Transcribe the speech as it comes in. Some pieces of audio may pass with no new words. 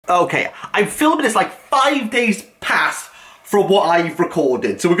Okay, I'm filming this like 5 days past from what I've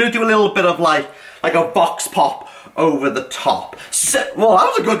recorded. So we're going to do a little bit of like a vox pop over the top. So, well, that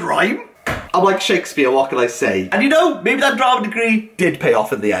was a good rhyme. I'm like Shakespeare, what can I say? And you know, maybe that drama degree did pay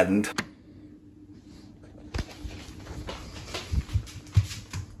off in the end.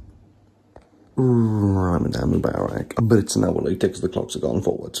 Ramadan Mubarak. But it's an hour later because the clocks are gone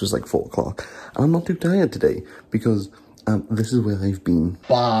forward, so it's like 4 o'clock. And I'm not too tired today because this is where I've been.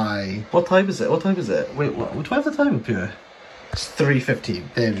 Bye. What time is it? What time is it? Wait, what? Do I have the time up here? It's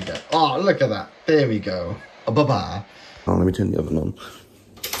 3:15. There we go. Oh, look at that. There we go. Bye-bye. Oh, let me turn the oven on.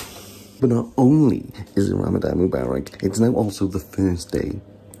 But not only is it Ramadan Mubarak, it's now also the first day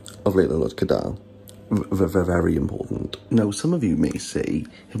of Laylatul Qadr. Very important. Now, some of you may say,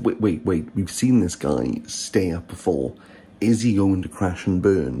 wait, we've seen this guy stay up before. Is he going to crash and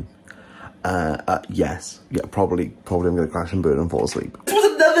burn? Yes. Yeah, probably I'm going to crash and burn and fall asleep. This was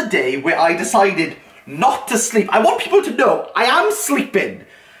another day where I decided not to sleep. I want people to know I am sleeping.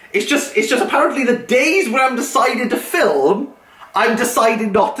 It's just apparently the days where I'm deciding to film, I'm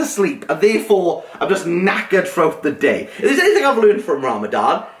deciding not to sleep, and therefore I'm just knackered throughout the day. If there's anything I've learned from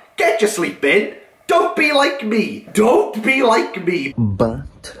Ramadan, get your sleep in. Don't be like me. Don't be like me.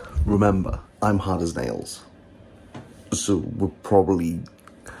 But remember, I'm hard as nails. So we're probably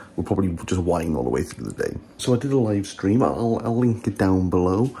just whining all the way through the day. So I did a live stream. I'll link it down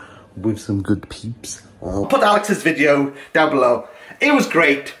below with some good peeps. I'll put Alex's video down below. It was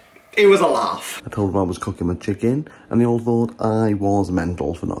great. It was a laugh. I told them I was cooking my chicken, and they all thought I was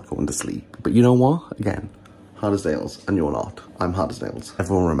mental for not going to sleep. But you know what? Again, hard as nails, and you're not. I'm hard as nails.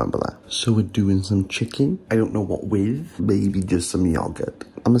 Everyone remember that. So we're doing some chicken. I don't know what with. Maybe just some yogurt.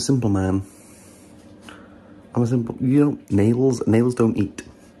 I'm a simple man. You know, nails don't eat.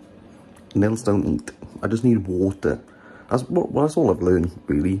 Nails don't eat. I just need water. That's all I've learned,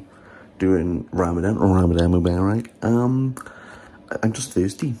 really, doing Ramadan Mubarak. I'm just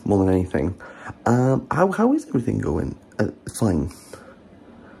thirsty more than anything. How is everything going? Fine.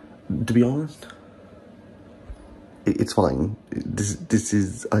 To be honest, it's fine. This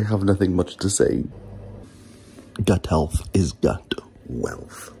is. I have nothing much to say. Gut health is gut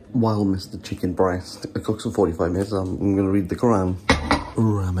wealth. While Mr. Chicken Breast cooks for 45 minutes, I'm going to read the Quran.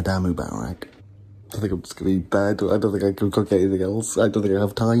 Ramadan Mubarak. I think I'm just going to eat that. I don't think I can cook anything else. I don't think I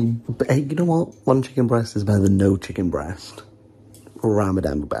have time. But hey, you know what? One chicken breast is better than no chicken breast.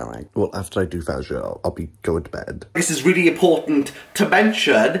 Ramadan Mubarak. Well, after I do Fajr, I'll be going to bed. This is really important to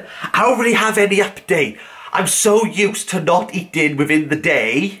mention. I don't really have any update. I'm so used to not eating within the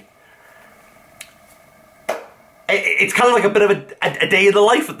day. It's kind of like a bit of a day in the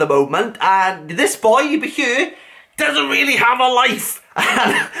life at the moment, and this boy over here doesn't really have a life.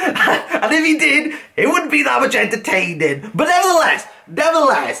 And if he did, it wouldn't be that much entertaining. But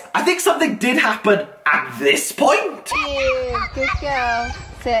nevertheless, I think something did happen at this point. Good girl.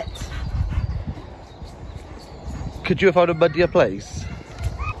 Sit. Could you have found a muddier place?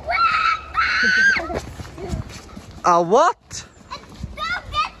 What?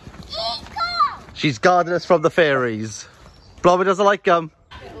 She's guarding us from the fairies. Blobby doesn't like gum.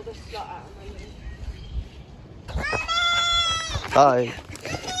 Hi.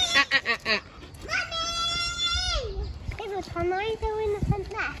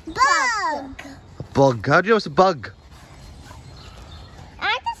 Bug. Bug. How do you know it's a bug?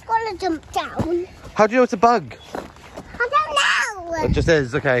 I just want to jump down. How do you know it's a bug? I don't know. It just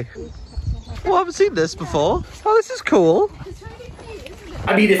is, okay. Well, I haven't seen this before. Oh, this is cool.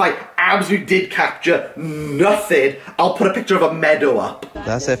 I mean, if I absolutely did capture nothing, I'll put a picture of a meadow up.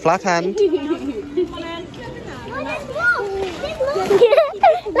 That's it, flat hand.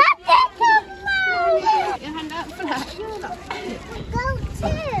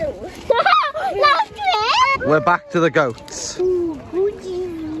 We're back to the goats.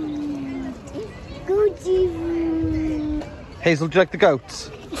 Hazel, do you like the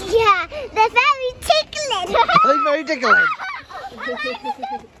goats? Yeah, they're very tickling. Are they very tickling?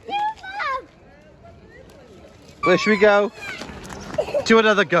 Where should we go? To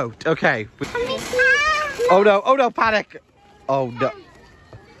another goat. Okay. Oh no, panic. Oh no.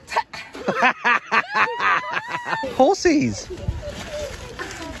 Horses.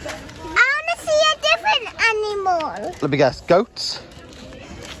 I want to see a different animal. Let me guess. Goats?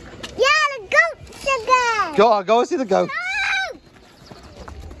 Yeah, the goats again. Go on, go and see the goats. No.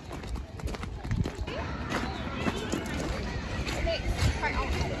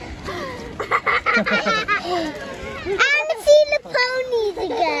 I want to see the ponies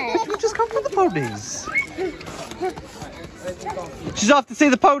again. You just come for the ponies. She's off to see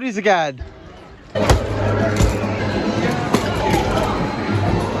the ponies again.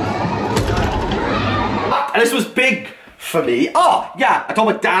 And this was big for me. Oh, yeah, I told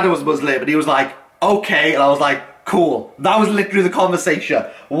my dad I was Muslim, and he was like, okay, and I was like, cool. That was literally the conversation.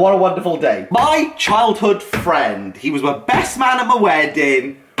 What a wonderful day. My childhood friend, he was my best man at my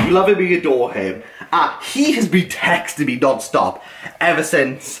wedding. We love him, we adore him. He has been texting me non-stop ever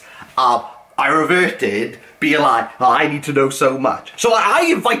since I reverted, being like, oh, I need to know so much. So I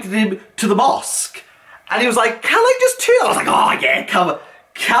invited him to the mosque, and he was like, can I just chill? I was like, oh yeah,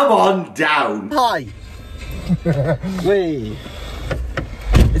 come on down. Hi. Wait.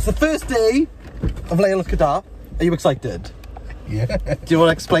 It's the first day of Laylatul Qadr. Are you excited? Yeah. Do you want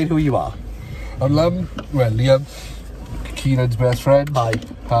to explain who you are? I'm Liam, Keenan's best friend. Hi.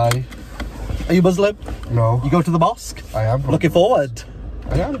 Hi. Are you Muslim? No. You go to the mosque? I am. Looking forward.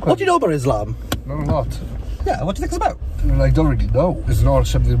 I am. What do you know about Islam? Not a lot. Yeah, what do you think it's about? Well, I don't really know. It's not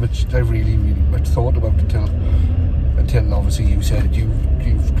something which I really much thought about until obviously you said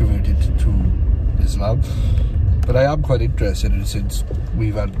you've converted to Islam. But I am quite interested in it since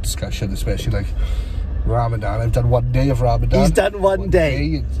we've had a discussion, especially like Ramadan. I've done 1 day of Ramadan. He's done one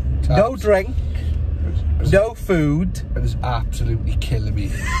day. No drink. No food. It is absolutely killing me.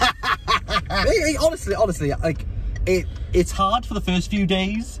 Hey, honestly, like it's hard for the first few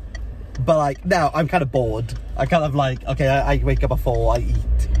days, but like now I'm kind of bored. I kind of like, okay, I wake up at 4, I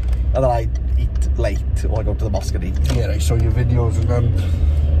eat, and then I eat late, or I go to the mosque and eat. Yeah, I saw your videos and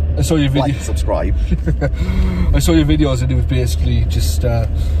I saw your video. Like, subscribe. I saw your videos and it was basically just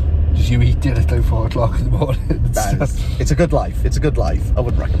you eating at like 4 o'clock in the morning. It's a good life. It's a good life. I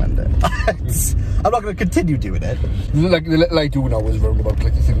wouldn't recommend it. I'm not going to continue doing it. Like the little I do now is around about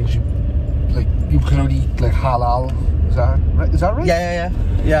like the things you can only eat like halal. Is that right?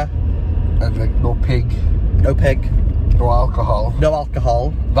 Yeah. And like no pig. No pig. No alcohol. No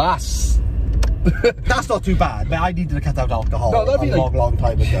alcohol. That's not too bad. But I needed to cut out alcohol a long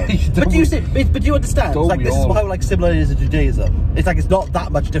time ago. But do you understand? It's like this is how like similar it is to Judaism. It's like it's not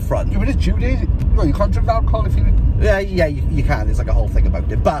that much different. Yeah, but it's Judaism. No, you can't drink alcohol if you. Yeah, you can. There's like a whole thing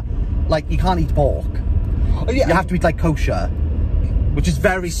about it. But like you can't eat pork. Oh, yeah. You have to eat like kosher, which is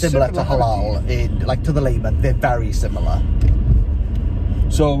very similar to halal. In like to the layman, they're very similar.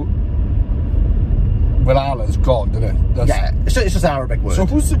 So, well, Allah's God, isn't it? Yeah, it's just an Arabic word. So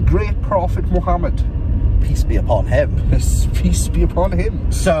who's the great prophet Muhammad? Peace be upon him. Peace be upon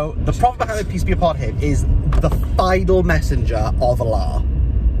him. So the Prophet Muhammad, peace be upon him, is the final messenger of Allah.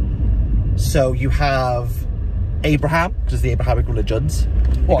 So you have Abraham, which is the Abrahamic religions.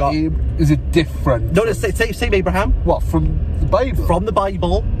 What, is it different? No, same Abraham. What, from the Bible? From the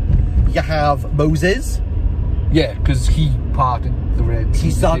Bible. You have Moses. Yeah, because he parted the Red Sea.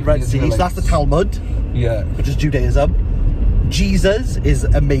 He started Red Sea, so that's the Talmud. Yeah. Which is Judaism. Jesus is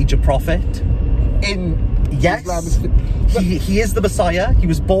a major prophet. Yes. He is the Messiah. He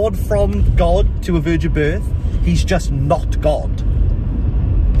was born from God to a virgin birth. He's just not God.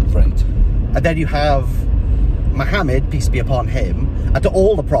 Right. And then you have Muhammad, peace be upon him, and to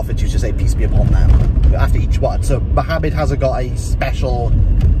all the prophets you should say peace be upon them after each one. So Muhammad hasn't got a special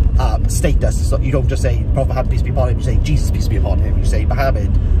status. So you don't just say Prophet Muhammad, peace be upon him. You say Jesus, peace be upon him. You say Muhammad.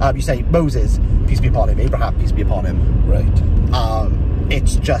 You say Moses, peace be upon him. Abraham, peace be upon him. Right.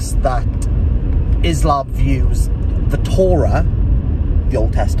 It's just that Islam views the Torah, the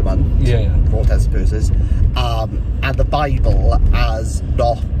Old Testament, Old Testament verses, and the Bible as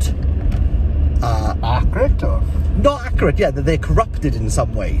not accurate, or not accurate. Yeah, they're corrupted in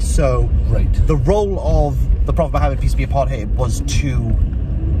some way. So the role of the Prophet Muhammad, peace be upon him, was to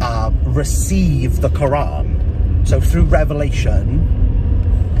receive the Quran. So through revelation,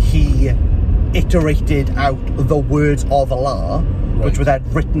 he iterated out the words of Allah, which were then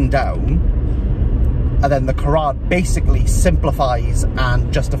written down. And then the Quran basically simplifies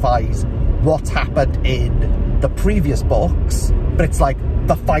and justifies what's happened in the previous books, but it's like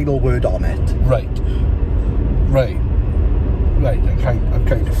the final word on it. Right. I'm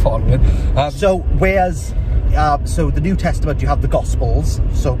kind of following. So whereas, so the New Testament, you have the Gospels,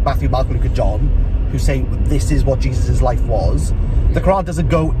 so Matthew, Mark, Luke, and John, who say this is what Jesus' life was. The Quran doesn't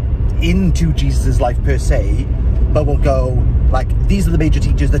go into Jesus' life per se, but will go like, these are the major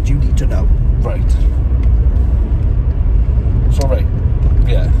teachers that you need to know. Right. So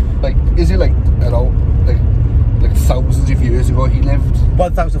yeah. Like, is it like, you know, like thousands of years ago he lived?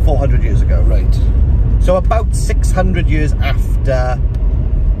 1,400 years ago. Right. So about 600 years after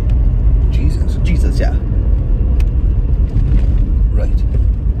Jesus, yeah. Right.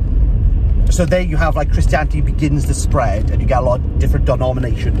 So there you have like Christianity begins to spread, and you get a lot of different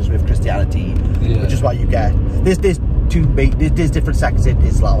denominations with Christianity, which is why you get there's different sects in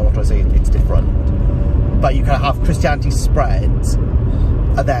Islam. I'm not trying to say it's different, but you kind of have Christianity spreads,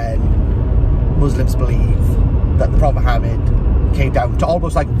 and then Muslims believe that the Prophet Muhammad came down to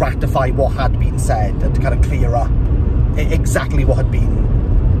almost like ratify what had been said and to kind of clear up exactly what had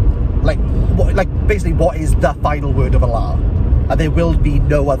been, like basically what is the final word of Allah, and there will be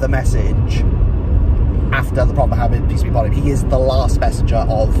no other message after the Prophet Muhammad, peace be upon him. He is the last messenger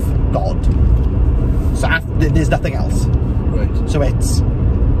of God. So after, there's nothing else. Right. So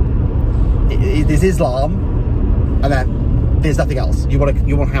there's Islam, and then there's nothing else. You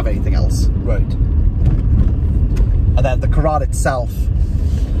won't have anything else. Right. And then the Quran itself,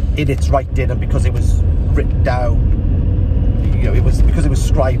 in its writing, and because it was written down, you know, it was because it was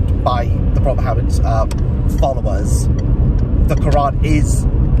scribed by the Prophet Muhammad's followers. The Quran is,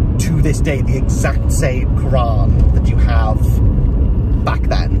 to this day, the exact same Quran that you have back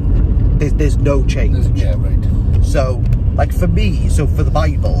then. There's no change. Yeah, right. So, like for me, so for the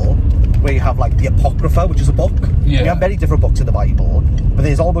Bible, where you have like the Apocrypha, which is a book. Yeah. You have many different books in the Bible, but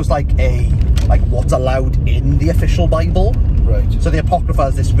there's almost like what's allowed in the official Bible. Right. So the Apocrypha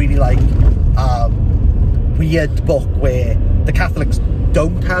is this really like weird book where the Catholics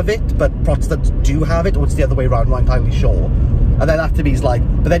don't have it, but Protestants do have it, or it's the other way around, I'm not entirely sure. And then that to me is like,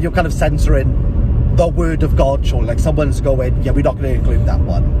 but then you're kind of censoring the word of God, surely. Like someone's going, yeah, we're not going to include that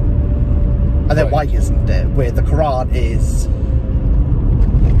one. And then why isn't it? Where the Quran is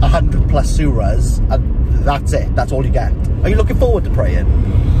 100 plus surahs, and that's it. That's all you get. Are you looking forward to praying?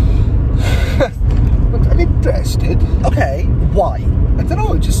 I'm interested. Okay, why? I don't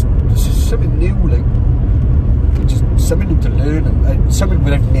know, it's just something new, like, just something new to learn, and something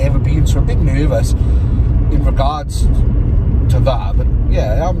where I've never been, so I'm a bit nervous in regards to that, but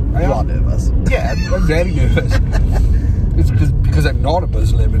yeah, I am nervous. Yeah, I'm very nervous. It's because I'm not a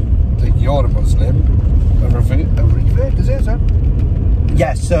Muslim, and like, you're a Muslim. A revert, is it, sir?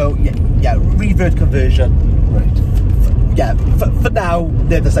 Yeah, so, yeah, revert conversion. Right. Yeah, for now,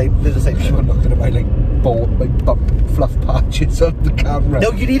 they're the same. They're the same thing. I'm looking at my bum fluff patches on the camera.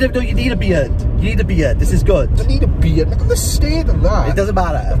 No, you need a beard. You need a beard. This is good. I need a beard. Look at the state of that. It doesn't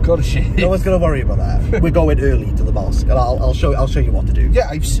matter. I've got a shave. No one's gonna worry about that. We're going early to the mosque, and I'll show you what to do. Yeah,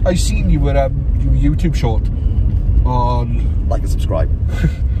 I've seen you were YouTube short on. Like and subscribe.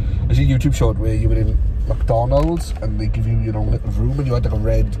 I see a YouTube short where you were in McDonald's and they give you your own little room and you had like a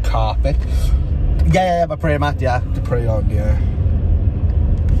red carpet. Yeah, my prayer mat, yeah. To pray on, yeah.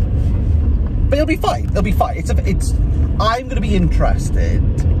 But it'll be fine. It'll be fine. I'm gonna be interested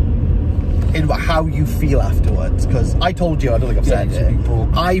in how you feel afterwards, because I told you, I don't think I've said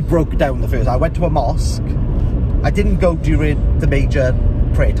it. I broke down the first. I went to a mosque. I didn't go during the major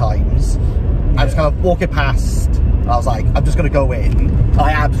prayer times. I was kind of walking past, and I was like, I'm just gonna go in. And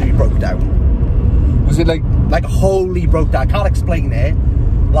I absolutely broke down. Was it like wholly broke down? I can't explain it.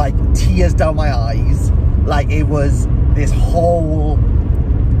 Like tears down my eyes. Like it was this whole.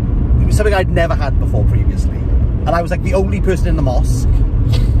 It was something I'd never had before previously, and I was like the only person in the mosque.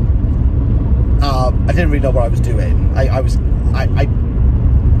 I didn't really know what I was doing. I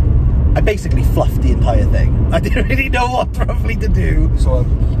basically fluffed the entire thing. I didn't really know what roughly to do. So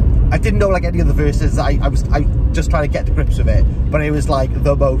I didn't know like any of the verses. I just trying to get to grips with it, but it was like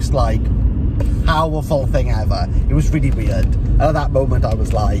the most like powerful thing ever. It was really weird. And at that moment I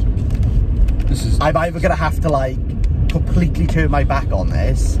was like, I'm either gonna have to like completely turn my back on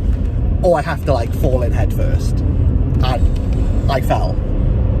this, or I have to like fall in head first. And I fell.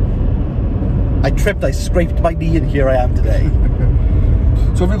 I tripped, I scraped my knee, and here I am today.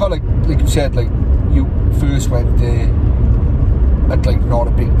 So have you got like you said, like you first went there at like not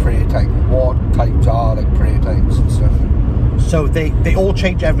a big prayer time. What times are like prayer times and stuff? So they all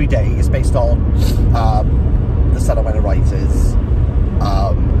change every day. It's based on the sun and when it rises.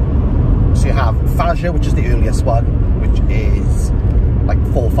 So you have Fajr, which is the earliest one, which is like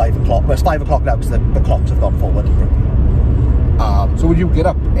 4 or 5 o'clock. Well, it's 5 o'clock now because the clocks have gone forward. So would you get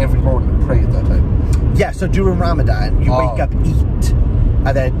up every morning and pray at that time? Yeah, so during Ramadan, you wake up, eat,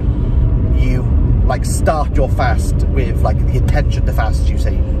 and then you like start your fast with like the intention to fast. You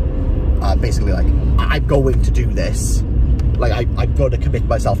say, basically like, I'm going to do this. Like I'm going to commit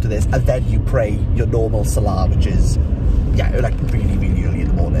myself to this, and then you pray your normal salah, which is, yeah, like really, really early in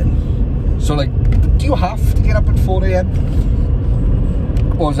the morning. So like, do you have to get up at 4 AM?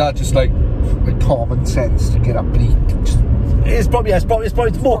 Or is that just like common sense to get up and eat? It's probably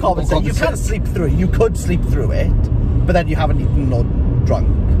more common sense. You can sleep through it. You could sleep through it, but then you haven't eaten or drunk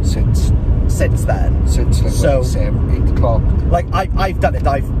since then. Since like so 7, 8 o'clock. Like I've done it.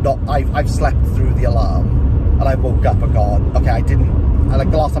 I've slept through the alarm, and I woke up and gone, okay, I didn't. And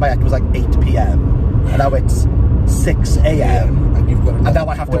like the last time I ate was like 8 PM, and now it's 6 AM, and you've got and now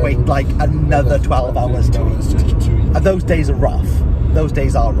I have to wait like another 12 hours to eat. And those days are rough. Those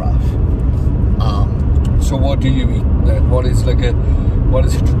days are rough. So what do you eat then? What is a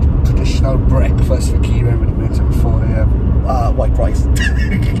traditional breakfast for Kieran when he wakes up at 4 AM? White rice.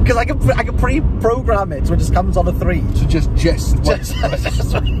 Because I can pre-program it so it just comes on a 3. So just white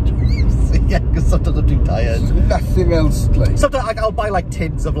rice. Yeah, because sometimes I'm too tired. Nothing else like. Sometimes I'll buy like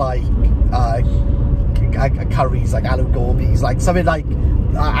tins of like curries, like aloo gobis, like something like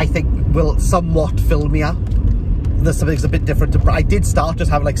I think will somewhat fill me up. There's something that's a bit different to. I did start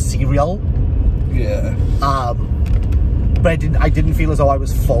just having like cereal. Yeah. But I didn't feel as though I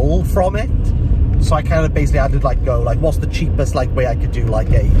was full from it. So I kind of basically had to like go like, what's the cheapest like way I could do like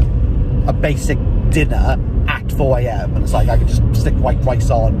a basic dinner at 4 AM, and it's like I could just stick white rice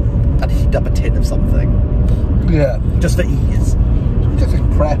on and heat up a tin of something. Yeah. Just for ease. Just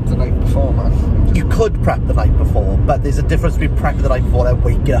prep the night before, man. You could prep the night before, but there's a difference between prepping the night before and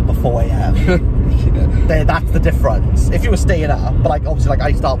waking up at 4 AM. Yeah. That's the difference. If you were staying up, but like obviously like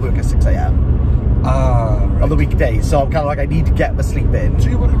I start work at 6 AM. Right. On the weekdays, so I'm kind of like I need to get my sleep in. So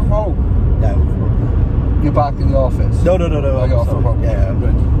you're working from home? No. You're back in the office? No. Oh, you're off from home? Yeah.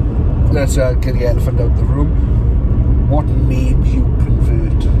 Right. Let's get the elephant out of the room. What made you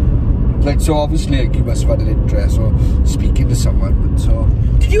convert? Like, so obviously like, you must have had an interest or speaking to someone, but so...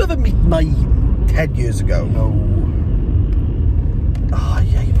 Did you ever meet Naeem 10 years ago? No. Oh,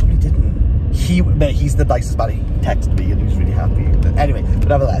 yeah, you probably didn't. He's the nicest man. He texted me and he was really happy. But anyway, but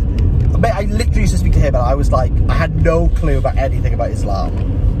nevertheless. Mate, I literally used to speak to him and I was like, I had no clue about anything about Islam.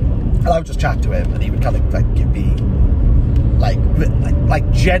 And I would just chat to him and he would kind of like give me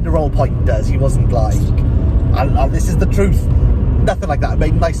like general pointers. He wasn't like, this is the truth. Nothing like that.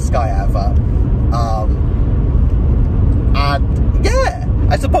 Mate, nicest guy ever. And yeah,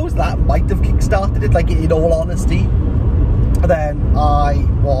 I suppose that might have kickstarted it, like in all honesty. And then I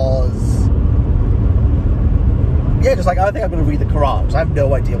was... Yeah, just like, I think I'm going to read the Quran, because I have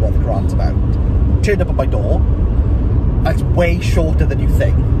no idea what the Quran's about. Turned up at my door, and it's way shorter than you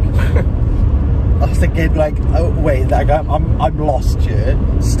think. I was thinking, like, oh, wait, like, I'm lost here.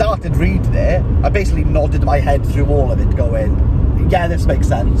 Started reading it, I basically nodded my head through all of it, going, yeah, this makes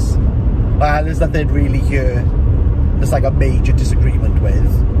sense. There's nothing really here there's like a major disagreement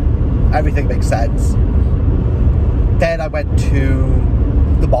with. Everything makes sense. Then I went to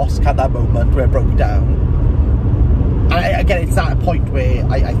the mosque at that moment where it broke down. And again, it's at a point where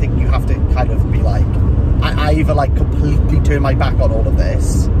I think you have to kind of be like, I either like completely turn my back on all of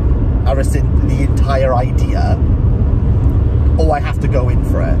this, I rescind the entire idea, or I have to go in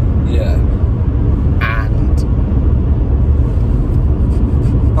for it. Yeah. And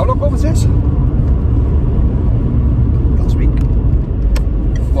how long ago was this? last week.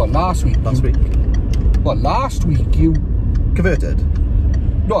 What, last week? Last week. What, last week you Converted?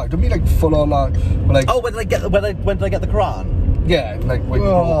 No, I don't mean like full on like oh, when did I get the Quran? Yeah, like when you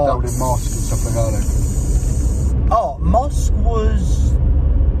go down in mosque and stuff like that. Like. Oh, mosque was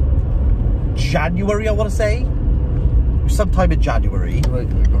January, I want to say. Sometime in January. Right,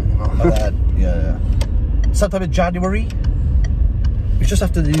 yeah. Sometime in January. It's just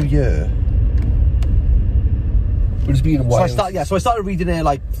after the new year. But it's been a while. So I started reading it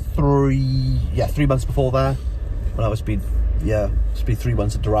like 3 months before that. When I was been, it's been 3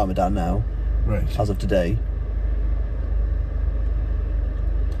 months into Ramadan now. Right. As of today.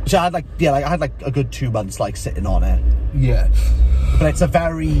 So I had like a good 2 months like sitting on it. Yeah. But it's a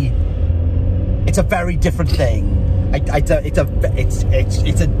very different thing.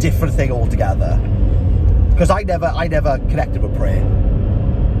 It's a different thing altogether. Because I never connected with prayer.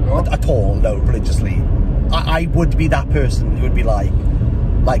 No? At all, no, religiously. I would be that person who would be like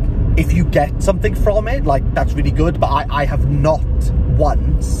if you get something from it, like that's really good, but I have not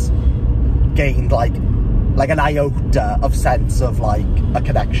once gained like an iota of sense of like a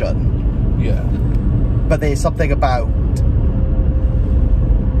connection. Yeah. But there's something about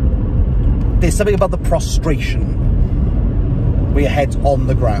the prostration where your head's on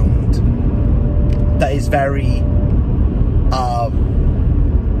the ground that is very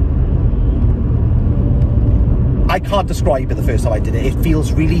I can't describe it the first time I did it. It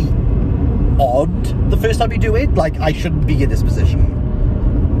feels really odd the first time you do it. Like I shouldn't be in this position.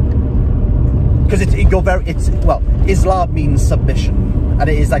 Because Islam means submission. And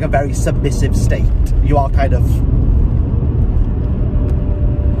it is like a very submissive state. You are kind of...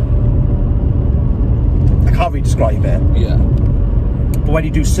 I can't really describe it. Yeah. But when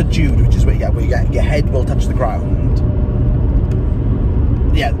you do sujood, which is where your head will touch the ground.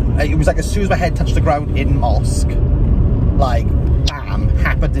 Yeah, it was like as soon as my head touched the ground in mosque, like, bam,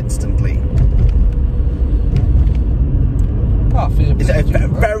 happened instantly. It's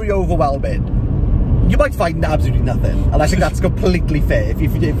very overwhelming. You might find absolutely nothing, and I think that's completely fair. If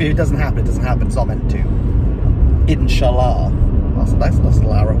it doesn't happen, it doesn't happen. It's not meant to. Inshallah. That's a nice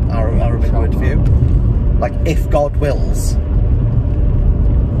little Arabic word for you. Like, if God wills.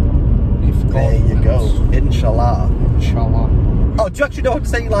 If God there you wills. go. Inshallah. Inshallah. Oh, do you actually know how to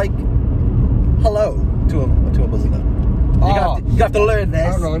say, like, hello to a Muslim? You have to learn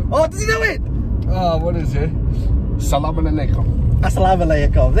this. Hang on. Oh, does he know it? Oh, what is it? Salaam alaikum. Assalamu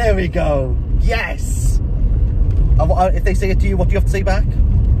alaikum. There we go. Yes. And if they say it to you, what do you have to say back?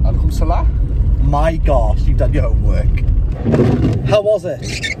 Alaikum salam. My gosh, you've done your homework. How was it?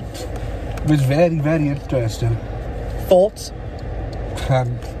 It was very, very interesting. Thoughts?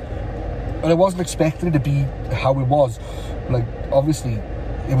 And I wasn't expecting it to be how it was. Like, obviously,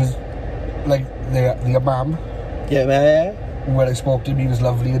 it was like the imam. Yeah. When I spoke to him, he was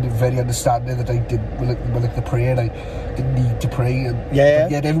lovely and very understanding that I did like the prayer. I didn't need to pray. And, yeah.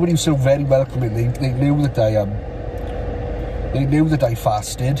 But yet everybody was so very welcoming. They knew that I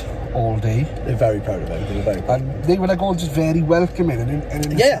fasted all day. They're very proud of it. They were very proud. And they were like all just very welcoming. And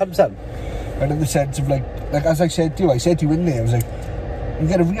 100%. And in the sense of like as I said to you in there, I was like, you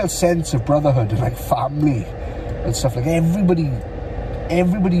get a real sense of brotherhood and like family and stuff. Like everybody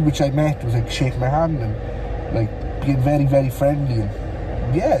which I met was like shaking my hand and like being very, very friendly.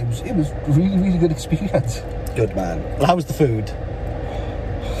 And yeah, it was a really, really good experience. Good man. Well, how was the food?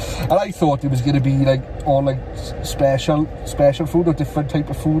 And I thought it was going to be like all like special food or different type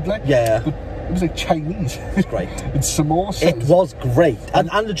of food, like. Yeah. But it was like Chinese. It was great. It's samosas. It was great. And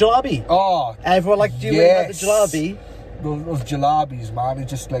the jalebi. Oh, everyone liked you about the jalebi. Those jalebis, man, are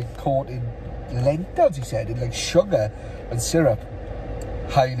just like caught in lentils, he said, in like sugar and syrup.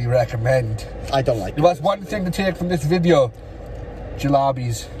 Highly recommend. I don't like it. That's one thing to take from this video.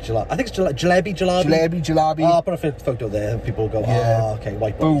 Jalebis. I think it's jalebi. Jalebi. Oh, I'll put a photo there and people will go, oh, okay,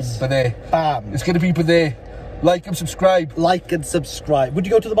 white boys. Boom, there. Bam. It's going to be there. Like and subscribe. Like and subscribe. Would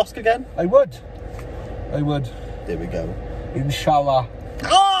you go to the mosque again? I would. There we go. Inshallah.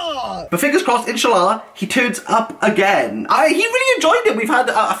 Ah! But fingers crossed, inshallah, he turns up again. He really enjoyed it. We've had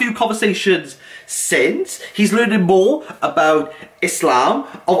a few conversations since. He's learning more about Islam,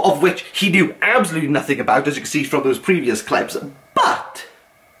 of which he knew absolutely nothing about, as you can see from those previous clips. But,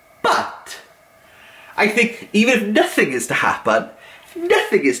 I think even if nothing is to happen,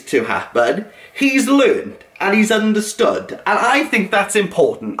 he's learned and he's understood. And I think that's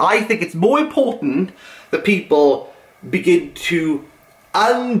important. I think it's more important that people begin to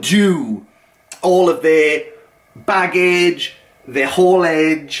undo all of their baggage, their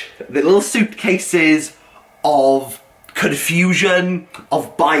haulage, their little suitcases of confusion,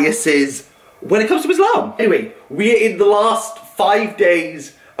 of biases when it comes to Islam. Anyway, we're in the last 5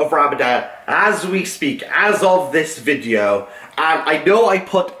 days of Ramadan as we speak, as of this video, and I know I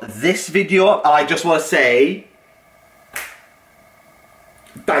put this video up, and I just want to say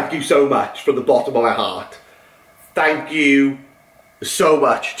thank you so much from the bottom of my heart. Thank you so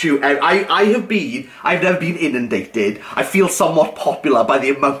much to I've never been inundated. I feel somewhat popular by the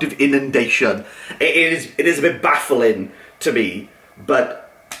amount of inundation. It is a bit baffling to me,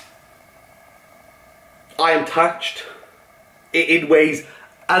 but I am touched in ways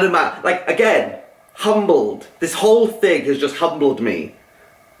unimaginable. Like, again, humbled. This whole thing has just humbled me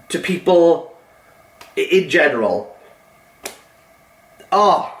to people in general.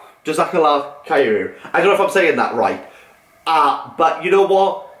 Oh, Jazakallah khairu. I don't know if I'm saying that right. But you know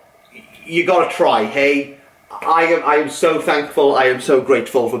what? You gotta try, hey? I am so thankful, I am so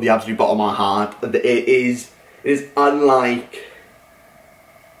grateful from the absolute bottom of my heart. It is unlike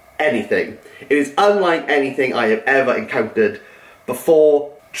anything. It is unlike anything I have ever encountered before.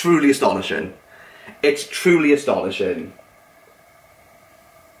 Truly astonishing. It's truly astonishing.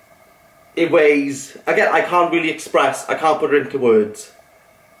 In ways, again, I can't really express, I can't put it into words.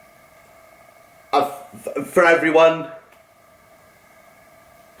 For everyone,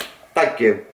 thank you.